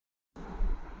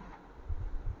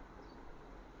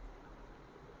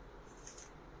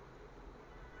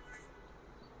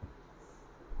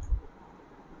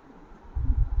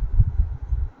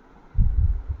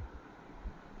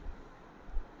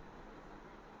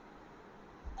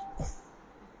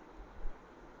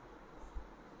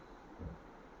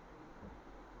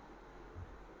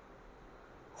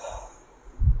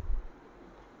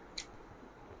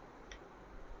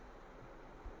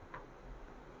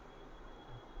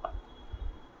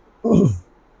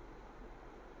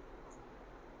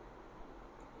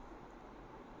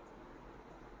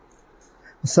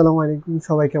আসসালামু আলাইকুম,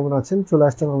 সবাই কেমন আছেন? চলে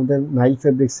আসলাম আমাদের নাইল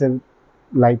ফেব্রিক্সের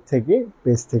লাইভ থেকে,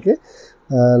 পেজ থেকে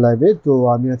লাইভে। তো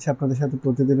আমি আছি আপনাদের সাথে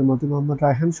প্রতিদিনের মতো, মোহাম্মদ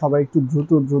রায়হান। সবাই একটু দ্রুত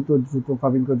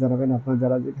কমেন্ট করে জানাবেন আপনারা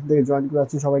যারা যেখান থেকে জয়েন করে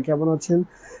আছেন সবাই কেমন আছেন।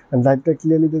 লাইভটা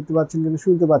ক্লিয়ারলি দেখতে পাচ্ছেন কিনা,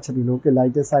 শুনতে পাচ্ছেন কিনা? ওকে,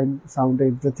 লাইটের সাউন্ড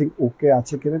এভরিথিং ওকে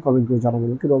আছে কিনা কমেন্ট করে জানাবেন।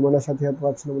 ওকে, রোমানের সাথে হাত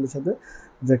পাচ্ছেন, রোমানের সাথে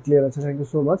যা ক্লিয়ার আছে, থ্যাংক ইউ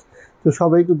সো মাচ। তো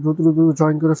সবাই একটু দ্রুত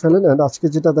জয়েন করে ফেলেন। অ্যান্ড আজকে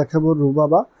যেটা দেখাবো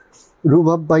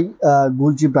রুবাব বাই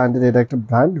গুলজি ব্র্যান্ডের, এটা একটা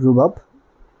ব্র্যান্ড রুবাব।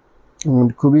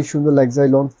 খুবই সুন্দর লাক্সারি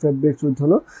লন ফেব্রিক উইথ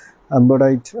হলো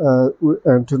এমব্রয়েডারিড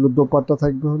হলো দোপাট্টা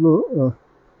থাকবে হলো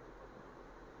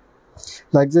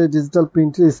লাক্সারি ডিজিটাল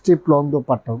প্রিন্টের স্টিপ লং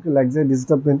দোপাট্টা। ওকে, লাক্সারি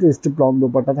ডিজিটাল প্রিন্টের স্টিপ লং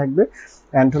দোপাট্টা থাকবে।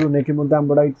 অ্যান্ড হলো নেকের মধ্যে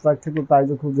এমব্রয়েডারিড ওয়ার্ক থাকবে,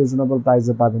 প্রাইসও খুব রিজনেবল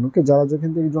প্রাইসে পাবেন। ওকে, যারা যেখান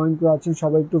থেকে জয়েন করে আছেন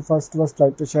সবাই একটু ফার্স্ট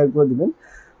লাইভটা শেয়ার করে দিবেন।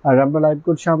 আর আমরা লাইভ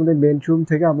করছি আমাদের মেন শোরুম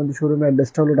থেকে। আমাদের শোরুমের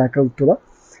অ্যাড্রেসটা হলো ঢাকা উত্তরা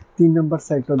 3 নম্বর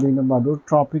সেক্টর 2 নম্বর road,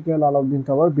 tropical Alauddin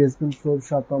tower, basement floor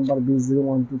 7 নম্বর,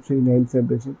 B0123 নাইল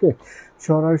ফেব্রিক্স। ওকে,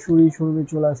 সরাসরি শোরুমে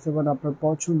চলে আসতে পারেন আপনার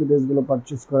পছন্দের ড্রেসগুলো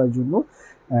পারচেস করার জন্য।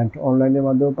 অ্যান্ড অনলাইনের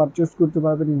মাধ্যমে পারচেস করতে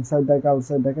পারবেন, ইনসাইড ঢাকা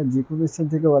আউটসাইড ঢাকা যে কোনো স্থান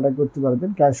থেকে অর্ডার করতে পারবেন।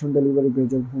 ক্যাশ অন ডেলিভারি পেয়ে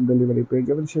যাবেন, হোম ডেলিভারি পেয়ে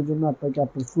যাবেন। সেজন্য আপনাকে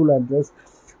আপনার full address,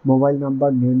 mobile number,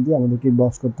 name দিয়ে আমাদেরকে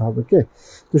ইনবক্স করতে হবে। ওকে,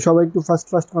 তো সবাই একটু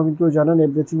ফার্স্ট কমেন্ট করে জানান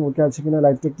এভরিথিং ওকে আছে কিনা,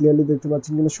 লাইভটা ক্লিয়ারলি দেখতে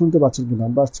পাচ্ছেন কিনা, শুনতে পাচ্ছেন কিনা।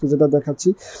 আমরা আজকে যেটা দেখাচ্ছি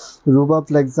রুবাব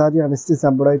luxury unstitch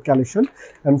এমব্রয়েডারি collection.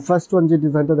 And first one যে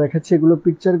ডিজাইনটা দেখাচ্ছি, এগুলো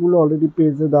পিকচারগুলো অলরেডি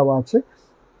পেজে দেওয়া আছে,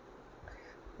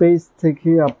 পেজ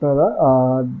থেকে আপনারা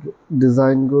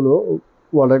ডিজাইনগুলো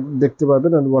অর্ডার দেখতে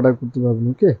পারবেন আর অর্ডার করতে পারবেন।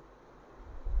 ওকে,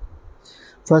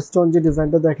 ফার্স্ট ওয়ান যে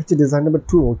ডিজাইনটা দেখাচ্ছি ডিজাইন নাম্বার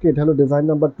 2। ওকে, এটা হলো ডিজাইন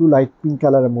নাম্বার 2, লাইট পিঙ্ক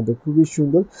কালারের মধ্যে খুবই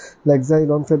সুন্দর luxury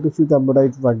loan fabric with এমব্রয়েডারি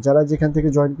work. যারা যেখান থেকে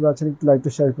জয়েন করে আছেন একটু লাইভটা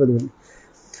শেয়ার করে দেবেন।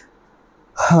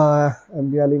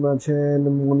 এমডি আলিম আছেন,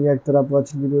 মনিয়া আক্তার আপু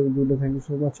আছেন, video thank you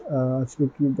so much. আজকে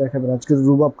কি দেখাবেন? আজকে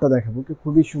রুবাবটা দেখাবো। ওকে,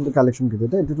 খুবই সুন্দর কালেকশন কিন্তু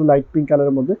এটা একটু লাইট পিঙ্ক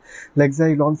কালারের মধ্যে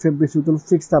luxury loan fabric with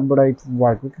fixed এমব্রয়েডারি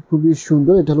work. ওকে, খুবই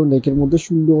সুন্দর। এটা হলো নেকের মধ্যে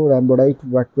সুন্দর এমব্রয়েডারি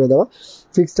ওয়ার্ক করে দেওয়া,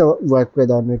 ফিক্সড ওয়ার্ক করে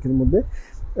দেওয়া নেকের মধ্যে।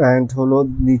 অ্যান্ড হলো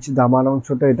নিচে দামান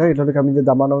অংশটা, এটা হলো কামিজের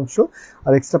দামান অংশ।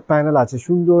 আর এক্সট্রা প্যানেল আছে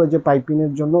সুন্দর, যে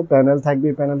পাইপিনের জন্য প্যানেল থাকবে।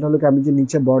 এই প্যানেলটা হলো কামিজের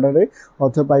নিচে বর্ডারে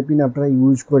অথবা পাইপিন আপনারা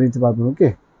ইউজ করে নিতে পারবেন। ওকে,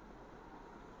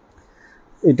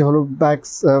 এটা হলো ব্যাক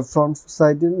ফ্রন্ট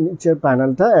সাইডের নিচের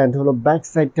প্যানেলটা। অ্যান্ড হলো ব্যাক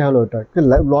সাইডটা হলো এটা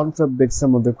লন ফেব্রিক্সের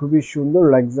মধ্যে খুবই সুন্দর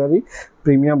লাক্সারি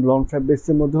প্রিমিয়াম লন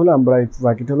ফেব্রিক্সের মধ্যে হলো এমব্রয়েডারি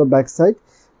ওয়ার্ক। এটা হলো ব্যাক সাইড,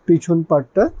 পিছন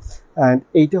পার্টটা। অ্যান্ড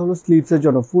এইটা হলো স্লিভসের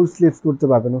জন্য, ফুল স্লিভস করতে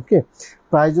পারবেন। ওকে,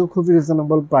 প্রাইসও খুবই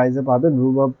রিজনেবল প্রাইসে পাবেন।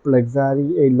 রুবাব লাক্সারি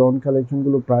এই লন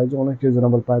কালেকশনগুলো প্রাইসও অনেক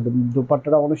রিজনেবল পাবেন।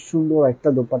 দোপাট্টাটা অনেক সুন্দর একটা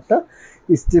দোপাট্টা,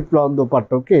 স্টিপ লন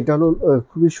দোপাট্টা। ওকে, এটা হলো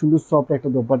খুবই সুন্দর সফট একটা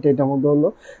দোপাট্টা। এটার মধ্যে হলো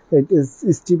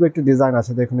স্টিপ একটা ডিজাইন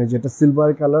আছে, দেখুন এই যে এটা সিলভার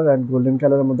কালার অ্যান্ড গোল্ডেন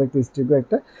কালারের মধ্যে একটা স্টিপের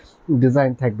একটা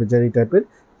ডিজাইন থাকবে জারি টাইপের।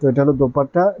 তো এটা হলো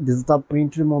দোপাট্টা, ডিজিটাল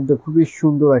প্রিন্টের মধ্যে খুবই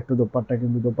সুন্দর একটা দোপাট্টা,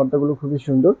 কিন্তু দোপাট্টাগুলো খুবই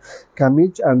সুন্দর।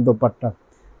 কামিজ অ্যান্ড দোপাট্টা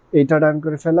এইটা ডান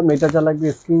করে ফেললাম। এটা যা লাগবে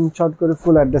স্ক্রিনশট করে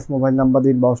ফুল অ্যাড্রেস, মোবাইল নাম্বার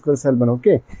দিয়ে ইনবক্স করে ফেলবেন।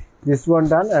 ওকে, দিস ওয়ান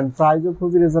ডান। অ্যান্ড প্রাইসও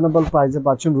খুবই রিজনেবল প্রাইসে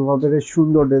পাচ্ছেন। রুবাবের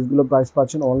সুন্দর ড্রেসগুলো প্রাইস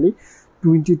পাচ্ছেন অনলি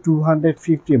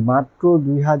 2250, মাত্র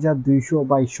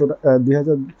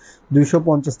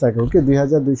 2250 টাকা। ওকে,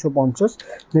 2250।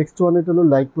 নেক্সট ওয়ান এটা হলো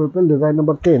লাইট পার্পল, ডিজাইন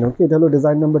নাম্বার 10। ওকে, এটা হলো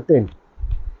design number 10,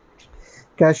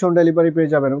 cash on delivery পেয়ে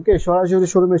যাবেন। ওকে, সরাসরি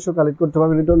শোরুমে এসে কালেক্ট করতে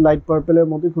পারবেন। এটা লাইট পার্পেলের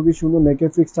মধ্যে খুবই সুন্দর নেকে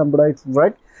ফিক্সড এমব্রয়েডারি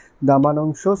ওয়ার্ক, দামান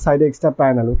অংশ, সাইডে এক্সট্রা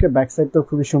প্যানেল। ওকে, ব্যাক সাইডটাও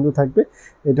খুবই সুন্দর থাকবে।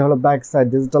 এটা হলো ব্যাক সাইড,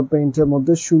 ডিজিটাল পেইন্টের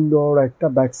মধ্যে সুন্দর একটা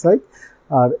ব্যাক সাইড।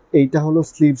 আর এইটা হলো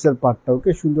স্লিভসের পার্টটা।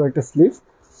 ওকে, সুন্দর একটা স্লিভস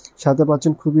সাথে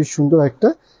পাচ্ছেন, খুবই সুন্দর একটা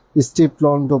স্টিপ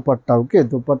লন দোপাট্টা। ওকে,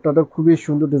 দোপাট্টাটা খুবই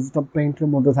সুন্দর ডিজিটাল প্রিন্টের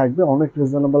মধ্যে থাকবে, অনেক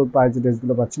রিজনেবল প্রাইসে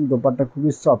ড্রেসগুলো পাচ্ছেন। দোপাট্টা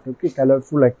খুবই সফট। ওকে,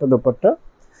 কালারফুল একটা দোপাট্টা।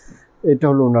 এটা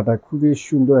হলো ওনাটা, খুবই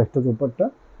সুন্দর একটা দোপাট্টা।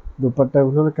 দোপাট্টা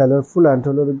হলো কালারফুল অ্যান্ড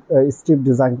হলো স্টিপ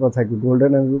ডিজাইন করা থাকবে,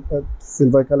 গোল্ডেন অ্যান্ড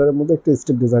সিলভার কালারের মধ্যে একটা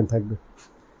স্টিপ ডিজাইন থাকবে।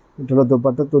 এটা হলো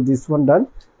দোপাট্টা। তো this one done.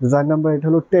 Design number এটা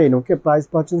হলো 10। ওকে, প্রাইস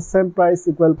পাচ্ছেন same price,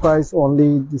 equal price only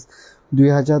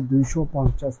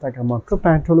 2250 টাকা মাত্র।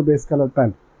 প্যান্ট হলো বেস কালার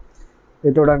প্যান্ট,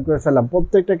 এটাও ডান করে ফেললাম।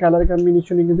 প্রত্যেকটা কালার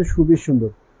কম্বিনেশনই কিন্তু খুবই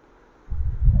সুন্দর।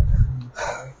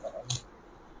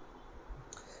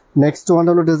 নেক্সট ওয়ান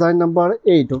হলো ডিজাইন নাম্বার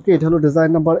 8। ওকে, এটা হলো ডিজাইন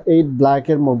নাম্বার 8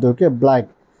 ব্ল্যাকের মধ্যে। ওকে, ব্ল্যাক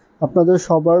আপনাদের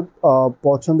সবার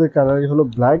পছন্দের কালারই হলো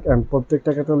ব্ল্যাক। অ্যান্ড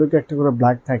প্রত্যেকটা ক্যাটালগে একটা করে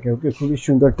ব্ল্যাক থাকে। ওকে, খুবই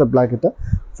সুন্দর একটা ব্ল্যাক। এটা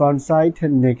ফ্রন্ট সাইড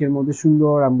নেকের মধ্যে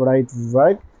সুন্দর এমব্রয়েডারি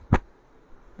ওয়ার্ক,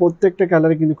 প্রত্যেকটা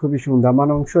কালারে কিন্তু খুবই সুন্দর, দামান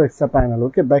অংশ, এক্সট্রা প্যানেল।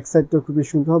 ওকে, ব্যাক সাইডটাও খুবই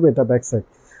সুন্দর হবে, এটা ব্যাক সাইড।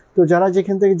 তো যারা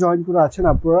যেখান থেকে জয়েন করে আছেন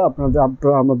আপনারা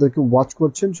আমাদেরকে ওয়াচ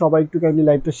করছেন, সবাই একটু কাইন্ডলি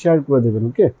লাইভটা শেয়ার করে দেবেন।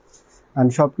 ওকে, অ্যান্ড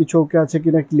সব কিছু ওকে আছে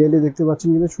কিনা, ক্লিয়ারলি দেখতে পাচ্ছেন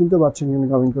কিনা, শুনতে পাচ্ছেন কিনা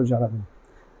কমেন্ট করে জানাবেন।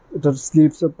 এটা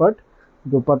স্লিভসের পার্ট,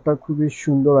 দোপাট্টা খুবই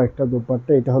সুন্দর একটা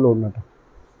দোপাট্টা। এটা হলো ওড়নাটা,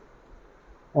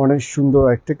 অনেক সুন্দর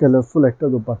একটা কালারফুল একটা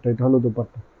দোপাট্টা। এটা হলো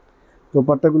দোপাট্টা,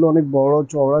 দোপাট্টাগুলো অনেক বড়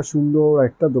চওড়া সুন্দর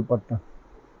একটা dupatta.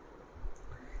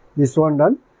 This one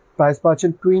done. Price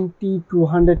পাচ্ছেন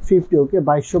 2250, ওকে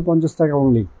 2250 টাকা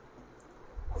only.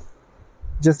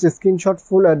 Just screenshot,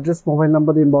 full address, mobile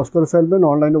number দিয়ে ইনবক্স করে ফেলবেন।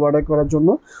 অনলাইনে অর্ডার করার জন্য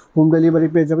হোম ডেলিভারি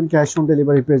পেয়ে যাবেন, ক্যাশ অন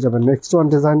ডেলিভারি পেয়ে যাবেন। নেক্সট ওয়ান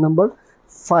ডিজাইন নাম্বার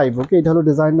 5, ওকে এটা হলো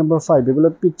ডিজাইন নাম্বার 5।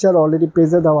 এগুলোর পিকচার অলরেডি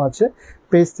পেজে দেওয়া আছে,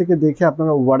 পেজ থেকে দেখে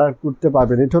আপনারা অর্ডার করতে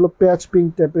পারবেন। এটা হলো পেঁয়াজ পিঙ্ক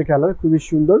টাইপের কালার, খুবই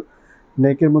সুন্দর।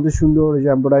 নেকের মধ্যে সুন্দর এই যে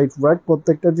এমব্রয়েডারি ওয়ার্ক,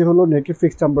 প্রত্যেকটা যে হলো নেকে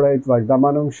ফিক্সড এমব্রয়েডারি ওয়ার্ক,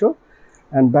 দামান অংশ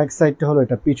অ্যান্ড ব্যাক সাইডটা হলো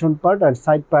এটা পিছন পার্ট অ্যান্ড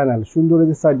সাইড প্যানেল সুন্দর এই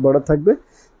যে সাইড বর্ডার থাকবে,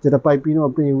 যেটা পাইপিংও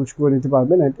আপনি ইউজ করে নিতে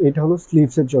পারবেন। অ্যান্ড এটা হলো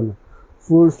স্লিভসের জন্য,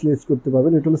 ফুল স্লিভস করতে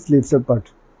পারবেন। এটা হলো স্লিভসের পার্ট।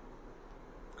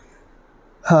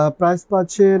 হ্যাঁ, প্রাইস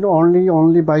পাচ্ছেন অনলি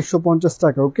 2250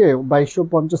 টাকা, ওকে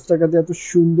 2250 টাকা দিয়ে এত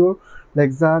সুন্দর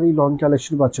লাক্সারি লন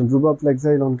কালেকশন পাচ্ছেন, রুবাব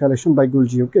লাক্সারি লন কালেকশন বাই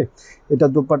গুলজি। ওকে এটা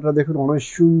দোপাট্টা দেখুন, অনেক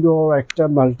সুন্দর একটা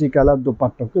মাল্টি কালার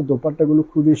দোপাট্টা। ওকে দোপাট্টাগুলো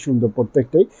খুবই সুন্দর,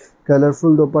 প্রত্যেকটাই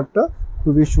কালারফুল দোপাট্টা,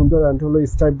 খুবই সুন্দর। অ্যান্ড হলো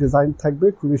স্ট্রাইপ ডিজাইন থাকবে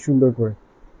খুবই সুন্দর করে।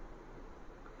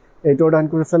 এটাও ডান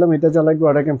করে ফেলাম। এটা যা লাগবে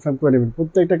অর্ডার কনফার্ম করে নেবেন।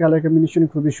 প্রত্যেকটা কালার কম্বিনেশন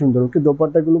খুবই সুন্দর। ওকে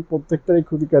দোপাট্টাগুলো প্রত্যেকটাই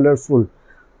খুবই কালারফুল,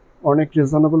 অনেক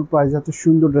রিজনেবল প্রাইস, এত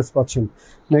সুন্দর ড্রেস পাচ্ছেন।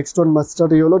 নেক্সট ওয়ান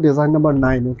মাস্টার্ড হলো ডিজাইন নাম্বার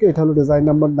 9, ওকে এটা হলো ডিজাইন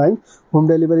নাম্বার 9। হোম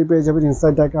ডেলিভারি পেয়ে যাবেন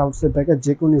ইনসাইড টাকা আউটসাইড টাকা,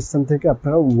 যে কোনো স্থান থেকে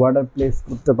আপনারা অর্ডার প্লেস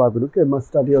করতে পারবেন। ওকে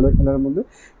মাস্টার্ড হলো কালারের মধ্যে,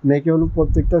 নেকে হলো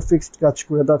প্রত্যেকটা ফিক্সড কাজ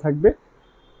করে দেওয়া থাকবে,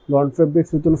 লন ফেব্রিক্স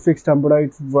উইথ হলো ফিক্সড এমব্রয়েডারি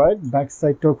ওয়ার্ক। ব্যাক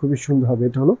সাইডটাও খুবই সুন্দর হবে।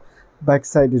 এটা হলো ব্যাক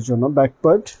সাইডের জন্য, back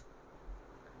part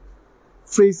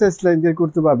free size line দিয়ে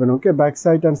করতে পারবেন। ওকে ব্যাক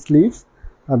সাইড অ্যান্ড স্লিভস।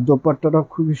 আর দোপাট্টাটাও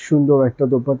খুবই সুন্দর একটা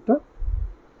দোপাট্টা।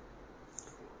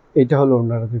 এটা হলো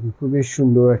ওনারা দেখুন, খুবই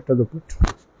সুন্দর একটা দোপাট্টা,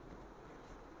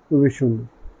 খুবই সুন্দর।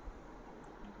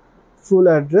 ফুল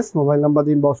অ্যাড্রেস, মোবাইল নাম্বার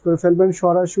দিয়ে ইনবক্স করে ফেলবেন,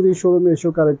 সরাসরি শোরুমে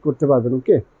এসেও কালেক্ট করতে পারবেন।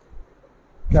 ওকে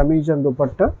কামিজ অ্যান্ড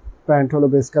দোপাট্টা, প্যান্ট হলো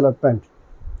বেস কালার প্যান্ট।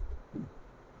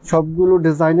 সবগুলো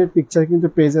ডিজাইনের পিকচার কিন্তু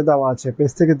পেজে দেওয়া আছে,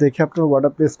 পেজ থেকে দেখে আপনারা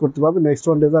অর্ডার প্লেস করতে পারবেন। Next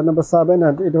one design number 7,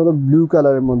 and এটা হলো ব্লু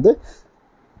কালারের মধ্যে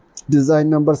ডিজাইন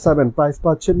নাম্বার 7। প্রাইস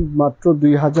পাচ্ছেন মাত্র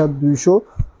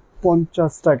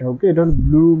 2250 টাকা। ওকে এটা হলো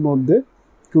ব্লুর মধ্যে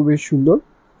খুবই সুন্দর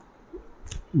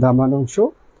দামান অংশ,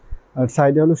 আর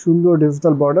সাইডে হলো সুন্দর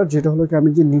ডিজিটাল বর্ডার, যেটা হলো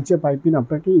কামিজের নিচে পাইপিং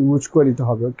আপনাকে ইউজ করে নিতে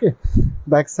হবে। ওকে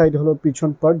ব্যাক সাইড হলো পিছন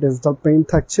পার্ট ডিজিটাল পেইন্ট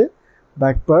থাকছে,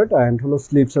 ব্যাক পার্ট অ্যান্ড হলো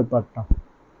স্লিভসের পার্টটা।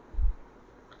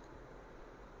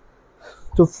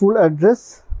 তো ফুল অ্যাড্রেস,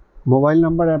 মোবাইল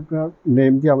নাম্বার, আপনার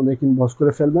নেম দিয়ে আমাদেরকে ইনবক্স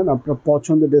করে ফেলবেন আপনার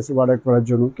পছন্দের ড্রেস অর্ডার করার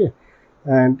জন্য। ওকে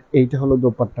অ্যান্ড এইটা হলো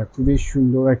দোপাট্টা, খুবই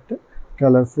সুন্দর একটা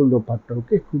কালারফুল দোপাট্টা।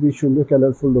 ওকে খুবই সুন্দর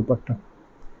কালারফুল দোপাট্টা,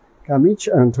 কামিজ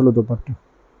অ্যান্ড হলো দোপাট্টা।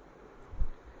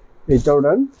 এইটাও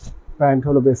ডান। প্যান্ট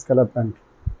হলো বেস কালার প্যান্ট।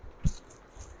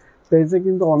 পেজে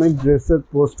কিন্তু অনেক ড্রেসের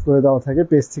পোস্ট করে দেওয়া থাকে,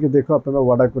 পেজ থেকে দেখেও আপনারা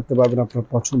অর্ডার করতে পারবেন আপনার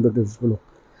পছন্দের ড্রেসগুলো।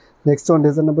 নেক্সট ওয়ান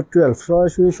ডিজাইন নাম্বার 12,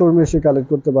 সরাসরি শোরুমে এসে কালেক্ট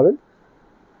করতে পারেন।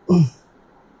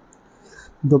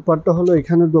 দোপাট্টা হলো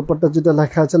এখানে দোপাট্টা যেটা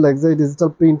লেখা আছে luxury digital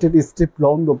printed strip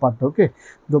long dupatta. ওকে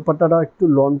দোপাট্টাটা একটু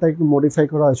লনটা একটু মডিফাই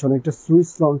করা হয়েছে, অনেকটা সুইস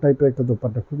লং টাইপের একটা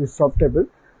দোপাট্টা, খুবই সফট টাইপের।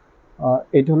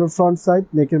 এটা হলো ফ্রন্ট সাইড,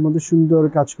 নেকের মধ্যে সুন্দর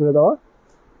কাজ করে দেওয়া,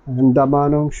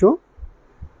 দামান অংশ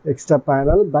এক্সট্রা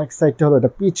প্যানেল। ব্যাক সাইডটা হলো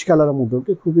এটা পিচ কালারের মধ্যে।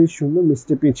 ওকে খুবই সুন্দর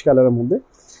মিষ্টি পিচ কালারের মধ্যে,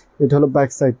 এটা হলো ব্যাক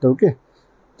সাইডটা। ওকে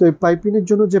তো এই পাইপিংয়ের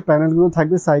জন্য যে প্যানেলগুলো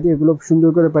থাকবে সাইডে, এগুলো সুন্দর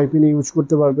করে পাইপিং ইউজ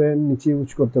করতে পারবেন, নিচে ইউজ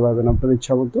করতে পারবেন আপনার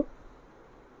ইচ্ছা মতো।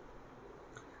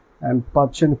 অ্যান্ড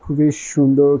পাচ্ছেন খুবই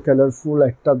সুন্দর কালারফুল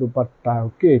একটা দোপাট্টা।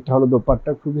 ওকে এটা হলো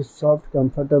দোপাট্টা, খুবই সফট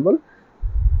কমফোর্টেবল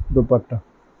দোপাট্টা।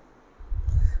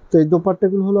 তো এই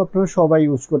দোপাট্টাগুলো হলো আপনারা সবাই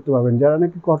ইউজ করতে পারবেন, যারা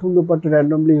নাকি কটন দোপাট্টা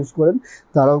র্যান্ডমলি ইউজ করেন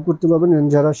তারাও করতে পারবেন,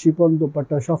 যারা শিফন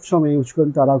দোপাট্টা সবসময় ইউজ করেন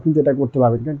তারাও কিন্তু এটা করতে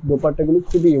পারবেন, কারণ দোপাট্টাগুলো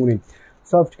খুবই unique,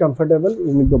 soft comfortable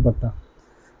unique dupatta.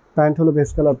 Pant হলো বেস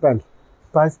কালার প্যান্ট।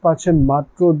 প্রাইস পাচ্ছেন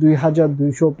মাত্র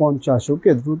 2250। ওকে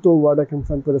দ্রুত অর্ডার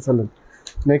কনফার্ম করে ফেলেন।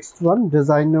 Next one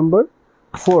design number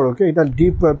 4। ওকে এটা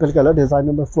deep purple colour, design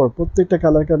number 4। প্রত্যেকটা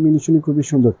কালার কম্বিনেশনই খুবই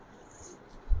সুন্দর।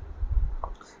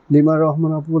 লিমা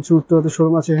রহমান আপু বলছে উত্তরাতে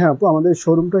শোরুম আছে। হ্যাঁ আপু আমাদের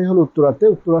শোরুমটাই হলো উত্তরা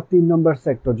 3 নম্বর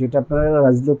সেক্টর, যেটা আপনারা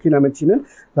রাজলক্ষ্মী নামে চিনেন।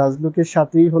 রাজলক্ষ্মীর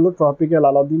সাথেই হলো tropical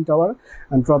Alauddin tower,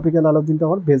 and tropical Alauddin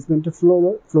tower বেসমেন্টের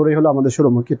ফ্লোরে হলো আমাদের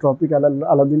শোরুম। ওকে ট্রপিক্যাল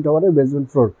আলাউদ্দিন টাওয়ারের basement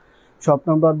floor, shop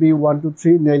number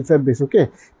B123 nail fabrics. ওকে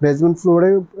বেসমেন্ট ফ্লোরে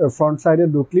ফ্রন্ট সাইডে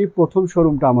ঢুকলেই প্রথম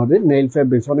শোরুমটা আমাদের নেইল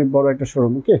ফেব্রিক্স, অনেক বড় একটা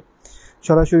শোরুম। ওকে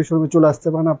সরাসরি শোরুমে চলে আসতে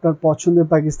পারেন আপনার পছন্দের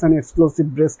পাকিস্তানি এক্সক্লুসিভ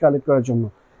ড্রেস কালেক্ট করার জন্য।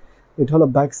 এটা হলো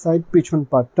ব্যাক সাইড পিছন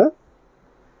পার্টটা,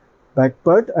 ব্যাক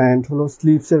পার্ট অ্যান্ড হলো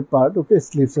স্লিভসের পার্ট, ওকে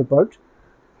স্লিভসের পার্ট।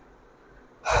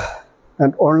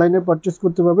 অ্যান্ড অনলাইনে পারচেস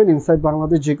করতে পারবেন ইনসাইড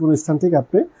বাংলাদেশ যে কোনো স্থান থেকে।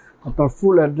 আপনি আপনার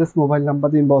ফুল অ্যাড্রেস মোবাইল নাম্বার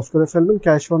দিয়ে ইনবক্স করে ফেলবেন,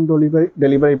 ক্যাশ অন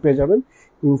ডেলিভারি পেয়ে যাবেন।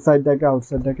 ইনসাইড ঢাকা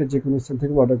আউটসাইড ঢাকা যে কোনো স্থান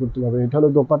থেকে অর্ডার করতে পারবেন। এটা হলো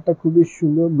দোপাট্টা, খুবই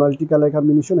সুন্দর মাল্টি কালার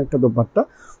কম্বিনেশন একটা দোপাট্টা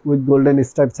উইথ গোল্ডেন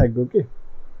স্ট্রাইপ থাকবে, ওকে।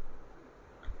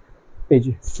 এই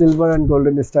যে সিলভার অ্যান্ড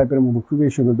গোল্ডেন স্ট্রাইপের মধ্যে খুবই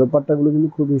সুন্দর দোপাট্টাগুলো, কিন্তু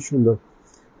খুবই সুন্দর।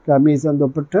 কামিজ অ্যান্ড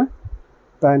দোপাট্টা,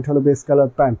 প্যান্ট হলো বেস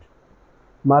কালার প্যান্ট।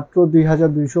 মাত্র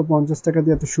 2250 টাকা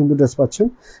দিয়ে এত সুন্দর ড্রেস পাচ্ছেন।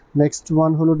 নেক্সট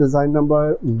ওয়ান হলো ডিজাইন নাম্বার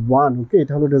 1, ওকে।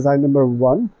 এটা হলো ডিজাইন নাম্বার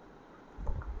 1।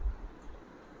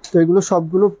 তো এগুলো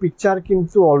সবগুলো পিকচার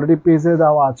কিন্তু অলরেডি পেজে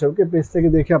দেওয়া আছে, ওকে। পেজ থেকে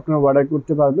দেখে আপনারা অর্ডার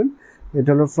করতে পারবেন। এটা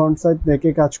হলো ফ্রন্ট সাইড নেকে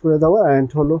কাজ করে দেওয়া অ্যান্ড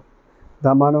হলো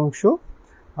দামান অংশ,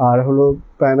 আর হলো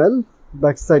প্যানেল।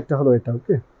 ব্যাক সাইডটা হলো এটা,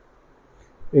 ওকে।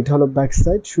 এটা হলো ব্যাক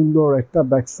সাইড, সুন্দর একটা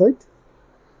ব্যাক সাইড,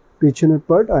 পিছনের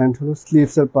পার্ট অ্যান্ড হলো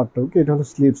স্লিভসের পার্টটা, ওকে। এটা হলো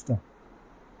স্লিভসটা,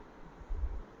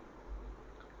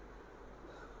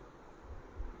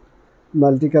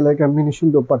 মাল্টি কালার কম্বিনেশন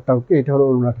দোপাট্টা, ওকে। এটা হলো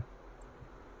ওড়নাটা,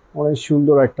 অনেক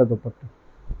সুন্দর একটা দোপাট্টা।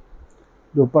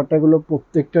 দোপাট্টাগুলো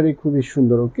প্রত্যেকটারই খুবই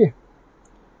সুন্দর, ওকে।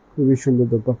 খুবই সুন্দর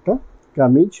দোপাট্টা,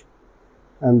 কামিজ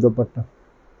অ্যান্ড দোপাট্টা।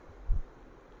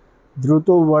 দ্রুত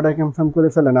অর্ডার কনফার্ম করে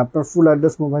ফেলেন, আপনার ফুল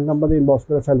অ্যাড্রেস মোবাইল নাম্বার দিয়ে ইনবক্স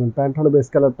করে ফেলবেন। প্যান্ট হলো বেস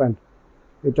কালার প্যান্ট,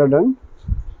 এটা ডান।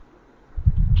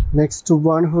 নেক্সট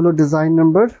ওয়ান হলো ডিজাইন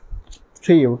নাম্বার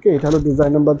 3, ওকে। এটা হলো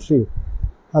ডিজাইন নাম্বার 3,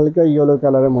 হালকা ইয়েলো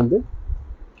কালারের মধ্যে।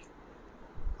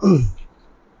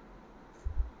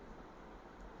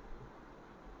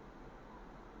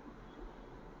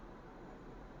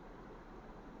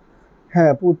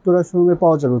 হ্যাঁ, উত্তরা শোরুমে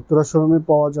পাওয়া যাবে, উত্তরা শোরুমে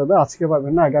পাওয়া যাবে। আজকে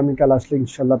পাবেন না, আগামীকাল আসলে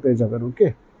ইনশাল্লাহ পেয়ে যাবেন, ওকে।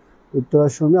 উত্তরা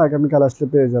শোরুমে আগামীকাল আসলে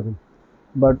পেয়ে যাবেন।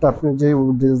 বাট আপনি যে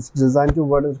ডিজাইনটি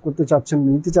অর্ডার করতে চাচ্ছেন,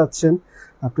 নিতে চাচ্ছেন,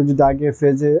 আপনি যদি আগে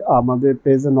আমাদের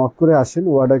পেজে নক করে আসেন,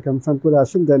 অর্ডার কনফার্ম করে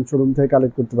আসেন, দেন শোরুম থেকে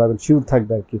কালেক্ট করতে পারবেন, শিওর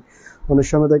থাকবে আর কি। অনেক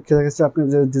সময় দেখা গেছে আপনি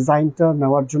যে ডিজাইনটা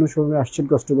নেওয়ার জন্য শোরুমে আসছেন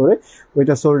কষ্ট করে,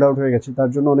 ওইটা সোল্ড আউট হয়ে গেছে, তার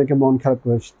জন্য অনেকে মন খারাপ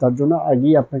করেছে। তার জন্য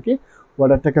আগেই আপনাকে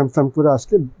অর্ডারটা কনফার্ম করে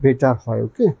আসলে বেটার হয়,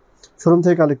 ওকে। শোরুম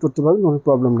থেকে কালেক্ট করতে পারবেন, কোনো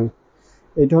প্রবলেম নেই।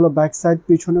 এটা হলো ব্যাক সাইড,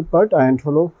 পিছনের পার্ট অ্যান্ড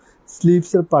হলো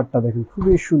স্লিভসের পার্টটা দেখেন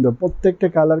খুবই সুন্দর, প্রত্যেকটা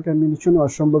কালার কম্বিনেশন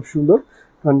অসম্ভব সুন্দর,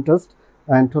 কন্ট্রাস্ট।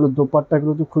 অ্যান্ড হলো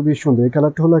দোপাট্টাগুলো তো খুবই সুন্দর। এই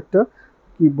কালারটা হলো একটা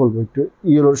কি বলবো, একটু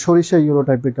ইয়েলো, সরিষা ইয়েলো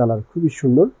টাইপের কালার, খুবই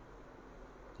সুন্দর।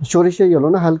 সরিষা ইয়েলো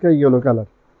না, হালকা ইয়েলো কালার,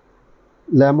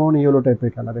 লেমন ইয়েলো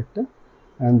টাইপের কালার একটা।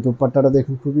 অ্যান্ড দোপাট্টাটা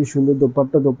দেখুন খুবই সুন্দর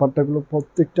দোপাট্টাগুলো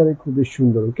প্রত্যেকটারই খুবই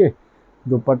সুন্দর, ওকে।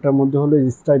 দোপাট্টার মধ্যে হলো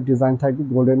স্ট্রাইপ ডিজাইন থাকবে,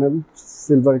 golden and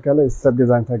silver colour stripe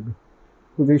design থাকবে,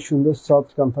 খুবই সুন্দর সফট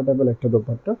কমফোর্টেবল একটা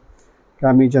দোপাট্টা।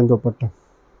 কামিজ অ্যান্ড দোপাট্টা।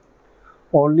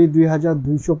 অনলি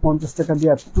 2250 টাকা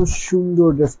দিয়ে এত সুন্দর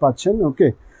ড্রেস পাচ্ছেন, ওকে।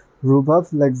 রুবাব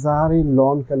লাক্সারি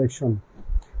লন কালেকশন,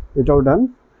 এটাও ডান।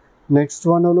 নেক্সট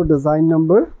ওয়ান হলো ডিজাইন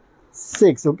নাম্বার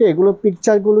 6, ওকে। এগুলো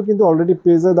পিকচারগুলো কিন্তু অলরেডি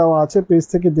পেজে দেওয়া আছে, পেজ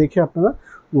থেকে দেখে আপনারা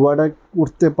অর্ডার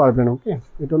করতে পারবেন, ওকে।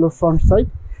 এটা হলো ফ্রন্ট সাইড,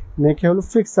 নেকে হলো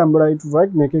ফিক্স এমব্রয়েডারি ওয়ার্ক,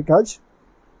 নেকের কাজ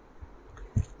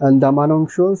অ্যান্ড দামান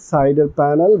অংশ, সাইডের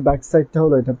প্যানেল। ব্যাক সাইডটা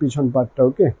হলো এটা পিছন পার্টটা,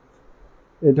 ওকে।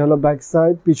 এটা হলো ব্যাক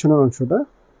সাইড, পিছনের অংশটা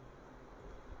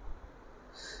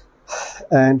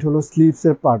অ্যান্ড হলো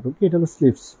স্লিভসের পার্ট, ওকে। এটা হলো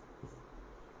স্লিভস।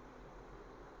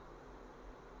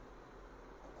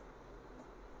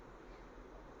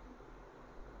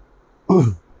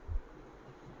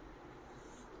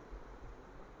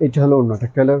 এটা হলো ওড়নাটা,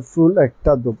 কালারফুল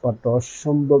একটা দোপাট্টা,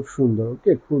 অসম্ভব সুন্দর,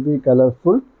 ওকে। খুবই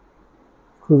কালারফুল,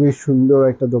 খুবই সুন্দর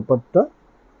একটা দোপাট্টা।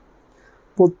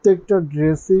 প্রত্যেকটা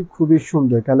ড্রেসই খুবই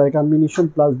সুন্দর, কালার কম্বিনেশন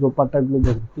প্লাস দোপাট্টাগুলো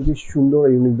দেখুন খুবই সুন্দর,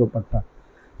 ইউনিক দোপাট্টা।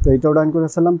 তো এটাও ডান করে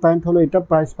ফেললাম। প্যান্ট হলো এটা,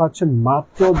 প্রাইস পাচ্ছেন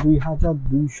মাত্র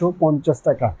 2250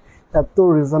 টাকা। এত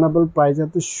রিজনেবল প্রাইস,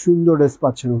 এত সুন্দর ড্রেস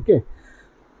পাচ্ছেন, ওকে।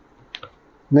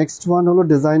 নেক্সট ওয়ান হলো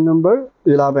ডিজাইন নাম্বার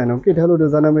 11, ওকে। এটা হলো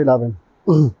ডিজাইন নাম্বার 11।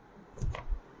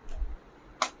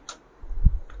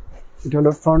 এটা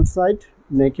হলো ফ্রন্ট সাইড,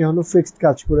 নেকে হলো ফিক্সড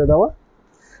কাজ করে দেওয়া,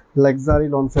 লাক্সারি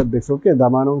লন ফেব্রিক্স, ওকে।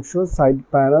 দামান অংশ, সাইড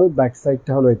প্যানেল, ব্যাক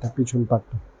সাইডটা হলো এটা পিছন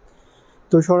পার্টটা।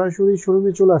 তো সরাসরি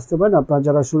শোরুমে চলে আসতে পারেন, আপনারা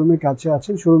যারা শোরুমের কাছে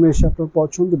আছেন শোরুমে এসে আপনার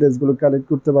পছন্দ ড্রেসগুলো কালেক্ট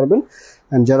করতে পারবেন।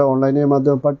 অ্যান্ড যারা অনলাইনের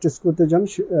মাধ্যমে পারচেস করতে চান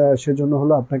সেজন্য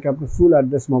হলো আপনাকে আপনার ফুল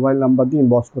অ্যাড্রেস মোবাইল নাম্বার দিয়ে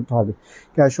ইনবক্স করতে হবে।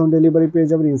 ক্যাশ অন ডেলিভারি পেয়ে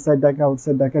যাবেন, ইনসাইড ঢাকা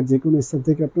আউটসাইড ঢাকা যে কোনো স্থান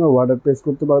থেকে আপনারা অর্ডার প্লেস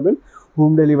করতে পারবেন,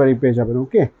 হোম ডেলিভারি পেয়ে যাবেন,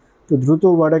 ওকে। তো দ্রুত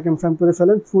অর্ডার কনফার্ম করে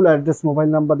ফেলেন, ফুল অ্যাড্রেস মোবাইল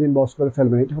নাম্বার দিয়ে ইনবক্স করে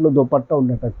ফেলবেন। এটা হলো দোপাট্টা,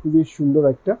 ওড়নাটা খুবই সুন্দর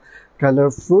একটা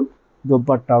কালারফুল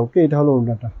দোপাট্টা, ওকে। এটা হলো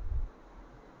ওড়নাটা,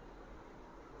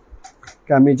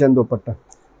 কামিজ অ্যান্ড দোপাট্টা।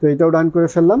 তো এটাও ডান করে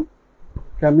ফেললাম,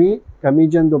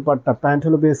 কামিজ অ্যান্ড দোপাট্টা। প্যান্ট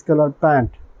হলো base colour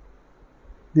pant,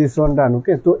 this one ডান।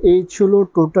 ওকে, তো এই ছিল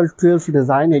টোটাল 12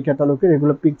 ডিজাইন এই ক্যাটালগের।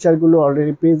 এগুলো পিকচারগুলো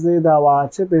অলরেডি পেজে দেওয়া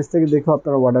আছে, পেজ থেকে দেখেও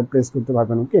আপনারা অর্ডার প্লেস করতে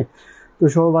পারবেন। ওকে, তো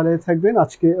সবাই ভালো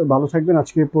থাকবেন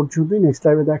আজকে পর্যন্তই। নেক্সট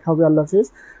টাইমে দেখা হবে। আল্লাহ হাফেজ।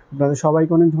 আপনাদের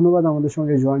সবাইকে অনেক ধন্যবাদ আমাদের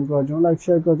সঙ্গে জয়েন করার জন্য, লাইক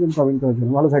শেয়ার করার জন্য, কমেন্ট করার জন্য।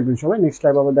 ভালো থাকবেন সবাই। নেক্সট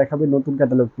টাইম আবার দেখাবে নতুন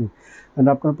ক্যাটালগ নিয়ে। অ্যান্ড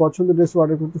আপনার পছন্দের ড্রেস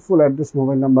অর্ডার করতে ফুল অ্যাড্রেস,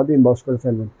 মোবাইল নাম্বার দিয়ে ইনবক্স করে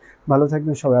ফেলবেন। ভালো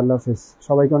থাকবেন সবাই। আল্লাহ হাফেজ।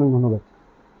 সবাইকে অনেক ধন্যবাদ।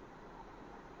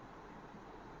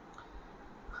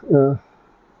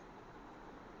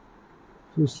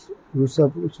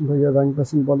 ভাইয়া রাইং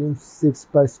পার্সেন্ট ভলিউম 6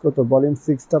 প্রাইস কত? ভলিউম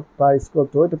 6টা প্রাইস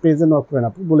কত? এটা পেজে নক করেন,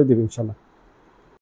 আপনি বলে দেবেন ইনশাল্লাহ।